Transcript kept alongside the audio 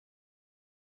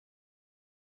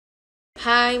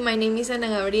Hi, my name is Ana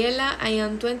Gabriela. I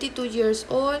am 22 years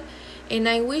old and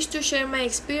I wish to share my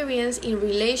experience in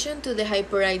relation to the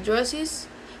hyperhidrosis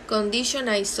condition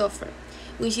I suffer,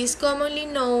 which is commonly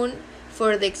known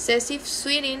for the excessive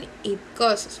sweating it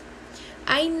causes.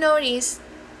 I noticed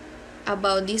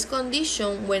about this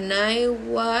condition when I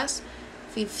was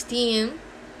 15,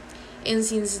 and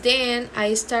since then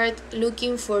I started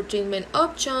looking for treatment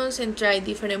options and tried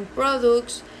different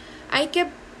products. I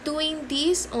kept doing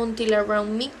this until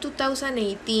around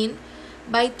mid-2018.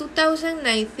 By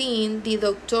 2019, the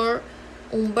Dr.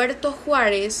 Humberto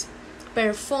Juarez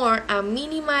performed a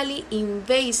minimally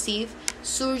invasive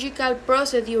surgical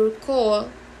procedure called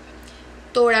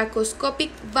thoracoscopic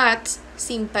VATS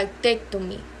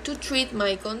sympathectomy to treat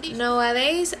my condition.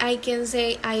 Nowadays, I can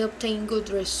say I obtain good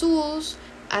results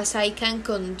as I can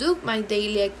conduct my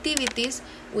daily activities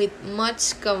with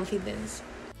much confidence.